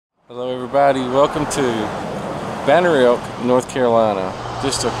Hello everybody, welcome to Banner Elk, North Carolina.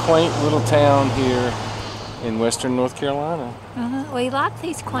 Just a quaint little town here in western North Carolina. We like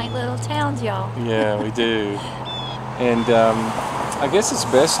these quaint little towns, y'all. Yeah, we do. And I guess it's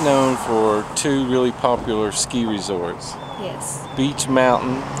best known for two really popular ski resorts. Yes. Beach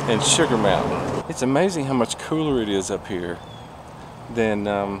Mountain and Sugar Mountain. It's amazing how much cooler it is up here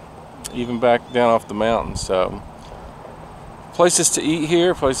than even back down off the mountain. So places to eat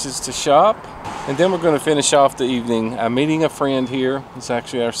here, places to shop, and then we're going to finish off the evening meeting a friend here. It's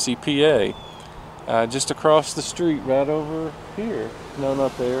actually our CPA, just across the street, right over here. No,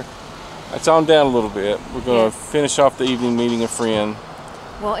 not there. It's on down a little bit. We're going to finish off the evening meeting a friend.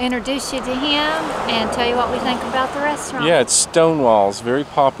 We'll introduce you to him and tell you what we think about the restaurant. Yeah, it's Stonewall's, very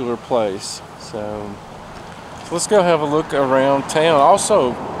popular place. So let's go have a look around town. Also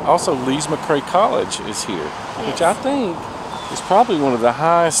Lees McRae College is here, which I think is probably one of the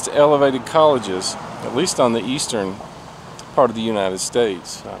highest elevated colleges, at least on the eastern part of the United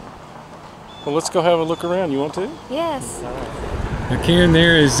States. Well, let's go have a look around. You want to? Yes. Now, Karen,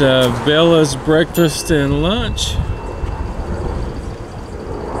 there is Bella's breakfast and lunch.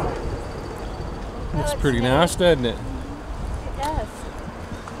 Looks pretty nice, doesn't it? It does.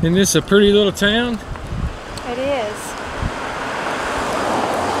 Isn't this a pretty little town? It is.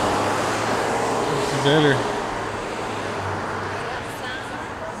 It's better.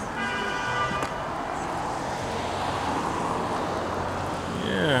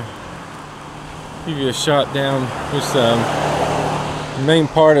 Give you a shot down just the main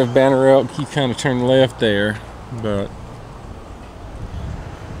part of Banner Elk. You kind of turn left there, but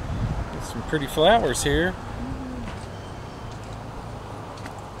there's some pretty flowers here.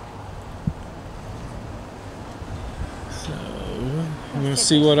 So you want to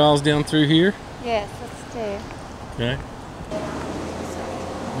see what all's down through here? Yes, let's do. Okay.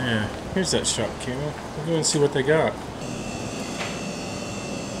 Yeah, here's that shop, Karen. We'll go and see what they got.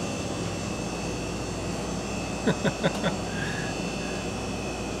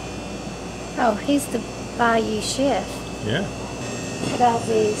 Oh, he's the Bayou Chef. Yeah. Got all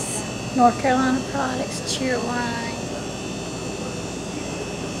these North Carolina products, cheer wine.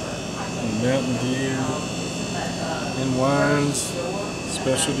 Mountain Dew and wines,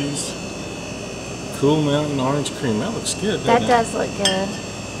 specialties. Cool Mountain Orange Cream. That looks good. That does look good.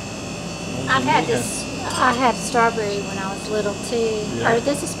 I've had this. I had strawberry when I was little too. Yeah. Or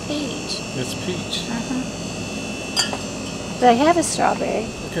this is peach. It's peach. They have a strawberry.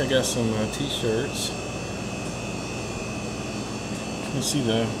 Okay, I got some t-shirts. You see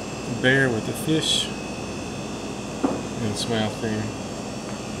the bear with the fish in its mouth there.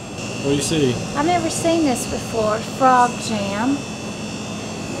 What do you see? I've never seen this before. Frog jam.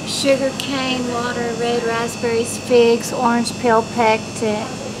 Sugar cane, water, red raspberries, figs, orange peel pectin,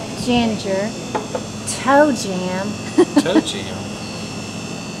 ginger. Toe jam. Toe jam.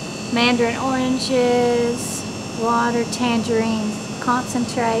 Mandarin oranges. Water, tangerines,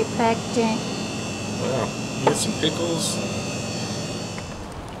 concentrate, pectin. Wow, you get some pickles.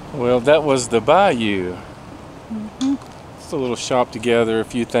 Well, that was the Bayou. Just a little shop to gather a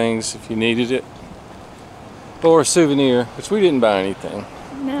few things if you needed it. Or a souvenir, which we didn't buy anything.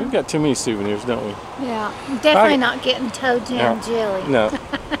 No. We've got too many souvenirs, don't we? Yeah, definitely not getting toe jam jelly. No.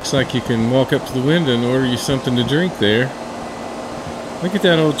 Looks like you can walk up to the window and order you something to drink there. Look at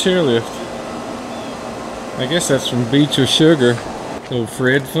that old chairlift. I guess that's from Beach or Sugar. Old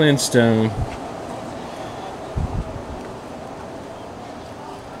Fred Flintstone.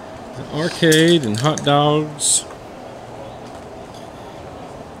 The arcade and hot dogs.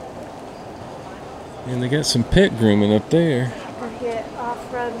 And they got some pet grooming up there. Forget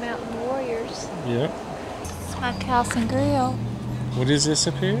Off-Road Mountain Warriors. Yep. Smokehouse and Grill. What is this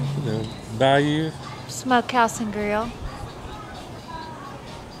up here? The Bayou? Smokehouse and Grill.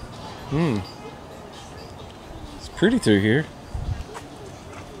 Pretty through here.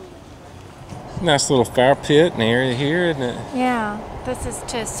 Nice little fire pit and area here, isn't it? Yeah, this is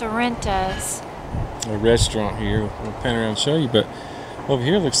to Sorrento's. A restaurant here. We'll pan around and show you, but over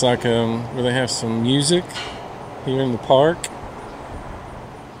here looks like where they have some music here in the park.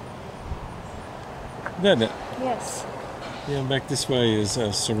 Doesn't it? Yes. Yeah, back this way is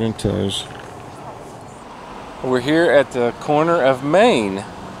Sorrento's. We're here at the corner of Main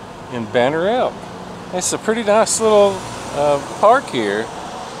in Banner Elk. It's a pretty nice little park here,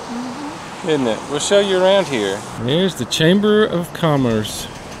 isn't it? We'll show you around here. There's the Chamber of Commerce.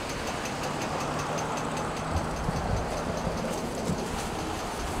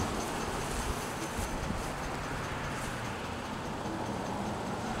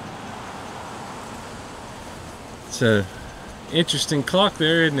 It's a interesting clock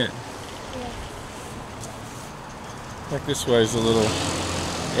there, isn't it? Like this way is a little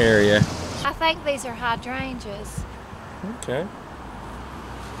area. I think these are hydrangeas. Okay.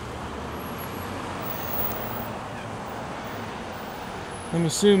 I'm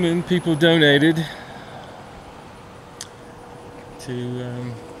assuming people donated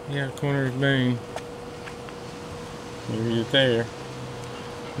to, yeah, corner of Maine. You read it there.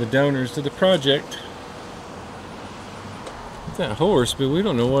 The donors to the project. It's that horse, but we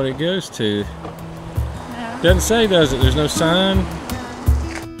don't know what it goes to. No. Doesn't say, does it? There's no sign.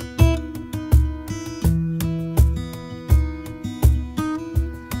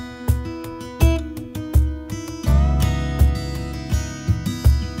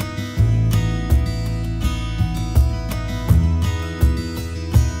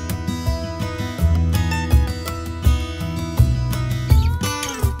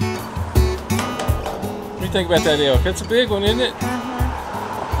 What do you think about that elk? That's a big one, isn't it? Look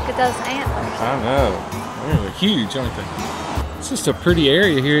at those antlers. I know. They're huge, aren't they? It's just a pretty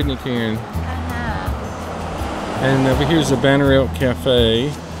area here, isn't it, Karen? And over here's the Banner Elk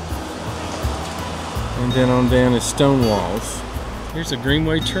Cafe. And then on down is Stonewalls. Here's a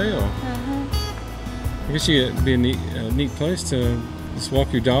Greenway Trail. I guess it'd be a neat place to just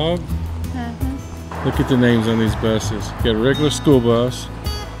walk your dog. Look at the names on these buses. You got a regular school bus.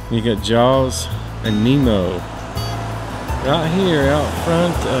 And you got Jaws and Nemo. Right here out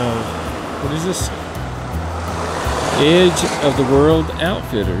front of, what is this? Edge of the World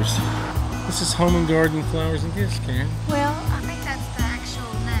Outfitters. This is Home and Garden Flowers and Gifts, Karen. Well, I think that's the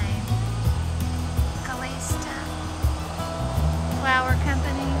actual name. Calista Flower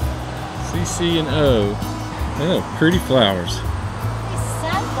Company. CC and O. Oh, pretty flowers. These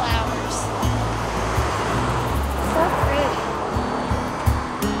sunflowers. So pretty.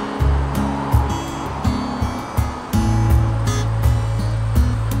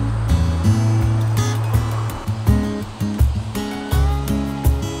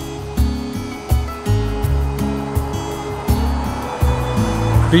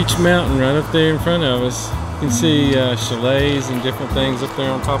 Beach Mountain right up there in front of us. You can see chalets and different things up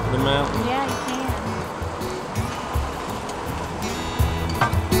there on top of the mountain. Yeah, you can.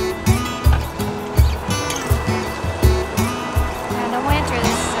 In the winter,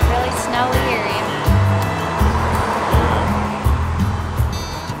 this is a really snowy area.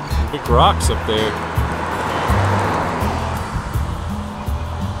 Big rocks up there.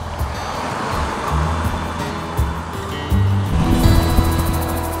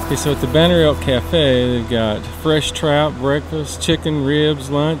 Okay, so at the Banner Elk Cafe, they've got fresh trout, breakfast, chicken, ribs,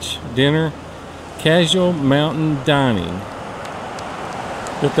 lunch, dinner, casual mountain dining.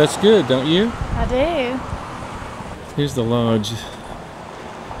 But that's good, don't you? I do. Here's the lodge.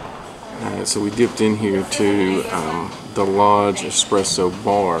 So we dipped in here to the Lodge Espresso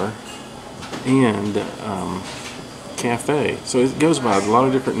Bar and Cafe. So it goes by a lot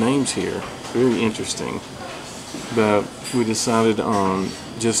of different names here. Very interesting. But we decided on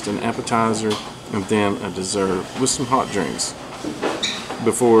just an appetizer and then a dessert with some hot drinks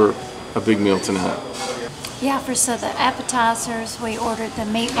before a big meal tonight. Yeah, so the appetizers, we ordered the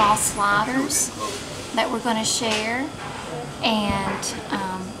meatball sliders that we're going to share, and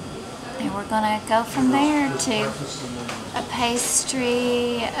we're going to go from there to a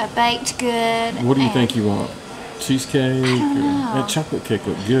pastry, a baked good. What do you think you want? Cheesecake? I don't know. That chocolate cake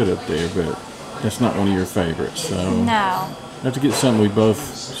looked good up there, but that's not one of your favorites. So No. we have to get something we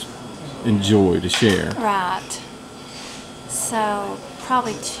both enjoy to share. Right. So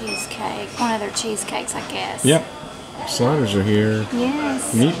probably cheesecake. One of their cheesecakes, I guess. Yep. Sliders are here.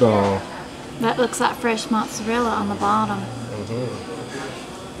 Yes. Meatball. That looks like fresh mozzarella on the bottom.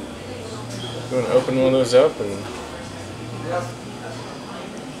 You want to open one of those up and...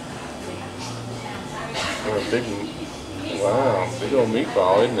 Oh, big old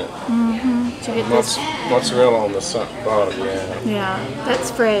meatball, isn't it? Did you get this? Mozzarella on the bottom, yeah. Yeah,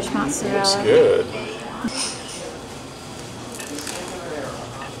 that's fresh mozzarella. Looks good.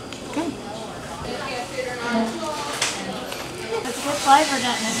 Good. That's a good flavor,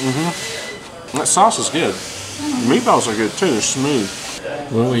 doesn't it? That sauce is good. The meatballs are good too, they're smooth.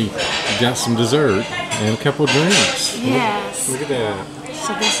 Well, we got some dessert and a couple of drinks. Yes. Look at that.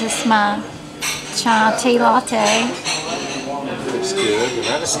 So this is my chai tea latte. Looks good. And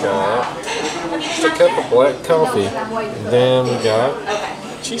I just got just a cup of black coffee. And then we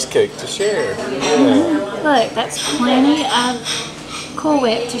got cheesecake to share. Yeah. Look, that's plenty of Cool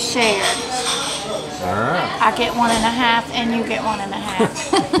Whip to share. Alright. I get 1.5 and you get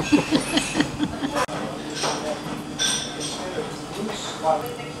 1.5.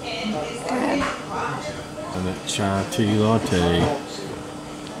 Good. And that chai tea latte.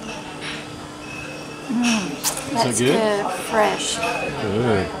 That's good? Fresh.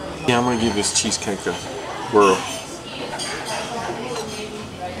 Good. Yeah, I'm gonna give this cheesecake a whirl.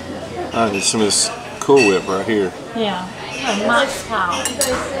 I need some of this Cool Whip right here. Yeah, my style.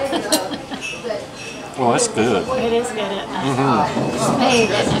 Oh, that's good. It is good, isn't it?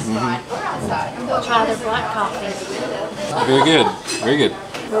 Smooth, isn't it? Try their black coffee. Very good. Very good.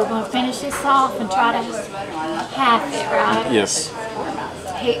 We're going to finish this off and try to half it, right? Yes.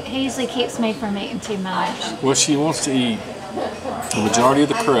 He usually keeps me from eating too much. Well, she wants to eat the majority of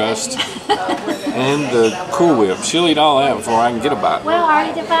the crust and the Cool Whip. She'll eat all that before I can get a bite. Well, I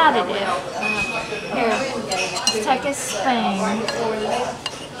already divided it. Here, let's take a spoon.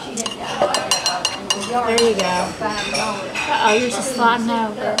 There you go. Uh-oh, yours is sliding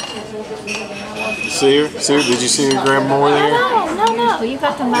over. See her? See her? Did you see her grab more there? No. You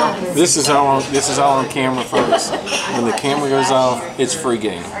got the knife. This is all on camera, folks. When the camera goes off, it's free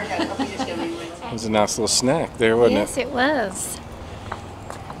game. It was a nice little snack there, wasn't Yes, it was.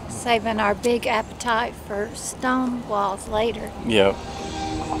 Saving our big appetite for stone walls later. Yep.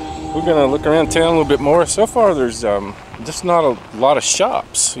 We're gonna look around town a little bit more. So far, there's just not a lot of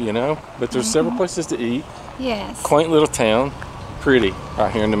shops, you know, but there's several places to eat. Yes. Quaint little town, pretty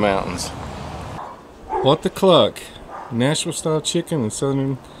out here in the mountains. What the Cluck, Nashville style chicken and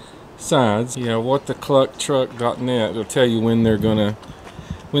southern sides. Yeah, whattheclucktruck.net. It'll tell you when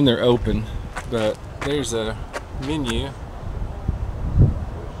they're open. But there's a menu.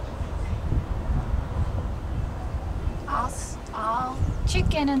 All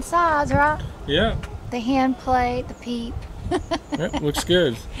chicken and sides, right? Yeah. The hand plate, the peep. Yep, looks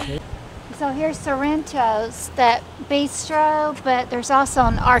good. So here's Sorrento's, that bistro, but there's also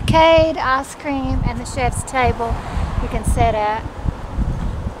an arcade, ice cream, and the chef's table you can sit at.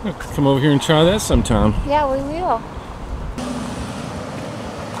 We'll come over here and try that sometime. Yeah, we will.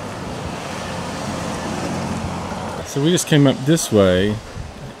 So we just came up this way,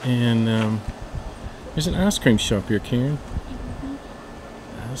 and there's an ice cream shop here, Karen.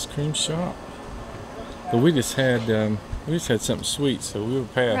 Ice cream shop. But we just had something sweet, so we will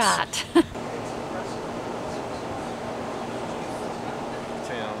pass. Right.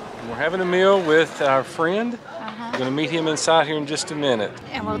 We're having a meal with our friend. We're going to meet him inside here in just a minute.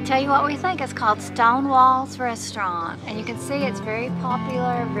 And we'll tell you what we think. It's called Stonewall's Restaurant. And you can see it's very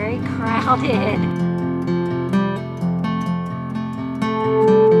popular, very crowded.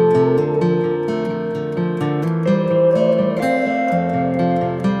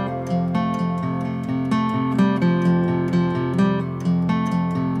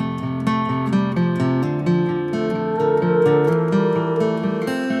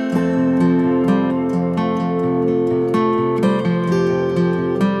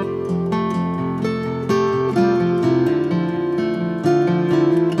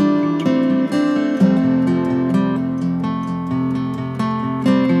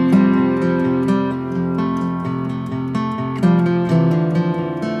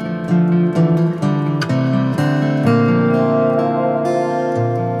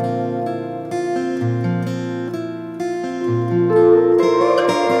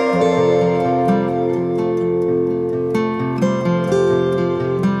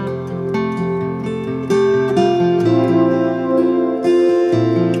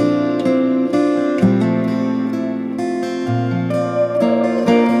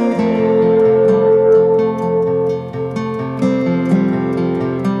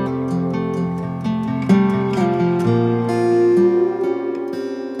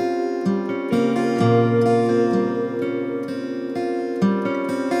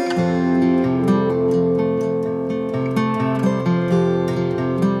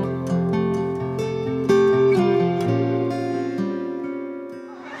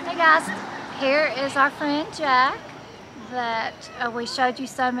 Here is our friend Jack that we showed you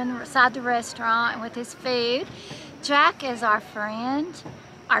some inside the restaurant with his food. Jack is our friend,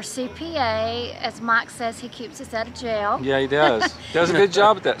 our CPA. As Mike says, he keeps us out of jail. Yeah, he does. Does a good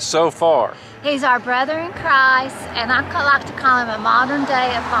job at that so far. He's our brother in Christ, and I like to call him a modern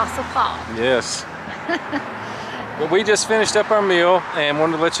day Apostle Paul. Yes. But we just finished up our meal and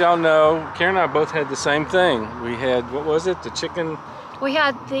wanted to let y'all know, Karen and I both had the same thing. We had, what was it, the chicken? We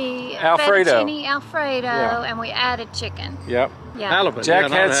had the Alfredo. fettuccine Alfredo, Yeah. and we added chicken. Yep. Yeah. Halibut. Jack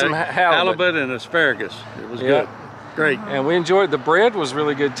yeah, had some halibut. and asparagus. It was Yep. good. Great. And we enjoyed, the bread was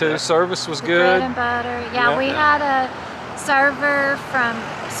really good too. Service was Bread good. and butter. Yeah, Yeah. we had a server from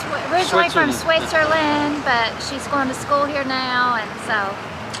originally from Switzerland, but she's going to school here now, and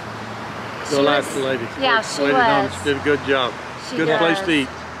so Delightful lady. Yeah, she Lady was. Donna did a good job. She Good does. place to eat.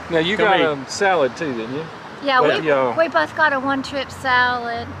 Now you Come got eat. a salad too, didn't you? Yeah, But, yeah. we both got a one-trip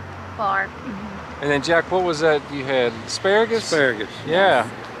salad bar. And then Jack, what was that you had? Asparagus? Asparagus. Yeah,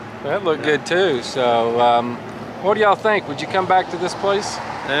 that looked good too. So what do y'all think? Would you come back to this place?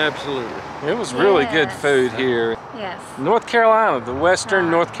 Absolutely. It was really good Yes. food here. Yes. North Carolina, the western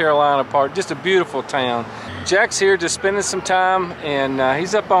Right. North Carolina part, just a beautiful town. Jack's here just spending some time, and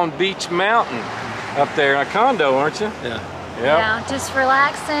he's up on Beach Mountain up there in a condo, aren't you? Yeah. Yeah, just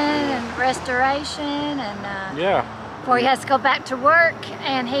relaxing and restoration, and Yeah. before he has to go back to work,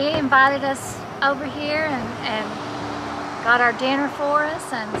 and he invited us over here and got our dinner for us,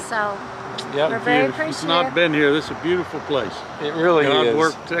 and so Yep. we're very If you've appreciative. not been here, this is a beautiful place. It really And I've is.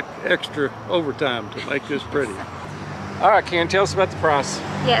 worked extra overtime to make this pretty. All right, Karen, tell us about the price.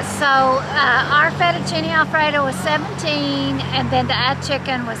 Yes, so our fettuccine Alfredo was $17, and then the add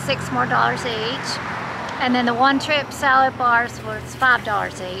chicken was $6 more each, and then the one trip salad bars was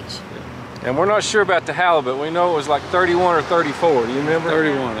 $5 each. And we're not sure about the halibut. We know it was like 31 or 34. Do you remember?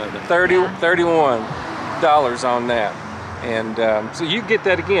 31 of it. 30, Yeah. $31 on that. And so you'd get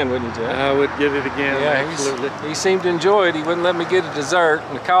that again, wouldn't you? I would get it again, Yeah, absolutely. he seemed to enjoy it. He wouldn't let me get a dessert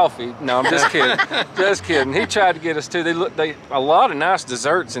and a coffee. No, I'm just kidding. Just kidding. He tried to get us too. They a lot of nice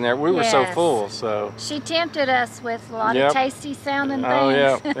desserts in there. We were so Yes. full. So. She tempted us with a lot Yep. of tasty sounding things. Oh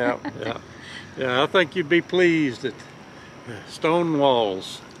yeah, yeah. Yeah. Yeah, I think you'd be pleased at Stone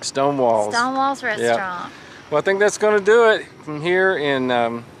Walls. Stone Walls. Stonewall's Restaurant. Well, I think that's going to do it from here in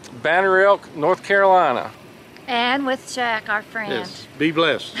Banner Elk, North Carolina. And with Jack, our friend. Yes. Be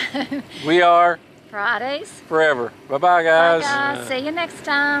blessed. We are Fridays. forever. Bye-bye, guys. Bye guys. See you next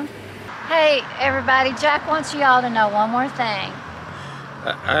time. Hey everybody, Jack wants you all to know one more thing.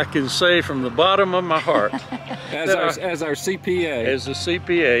 I can say from the bottom of my heart, As our CPA. as a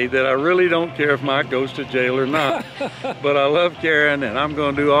CPA, that I really don't care if Mike goes to jail or not. But I love Karen, and I'm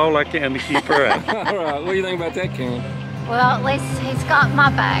going to do all I can to keep her out. All right, what do you think about that, Karen? Well, at least he's got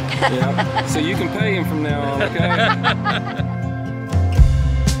my back. Yeah. So you can pay him from now on, okay?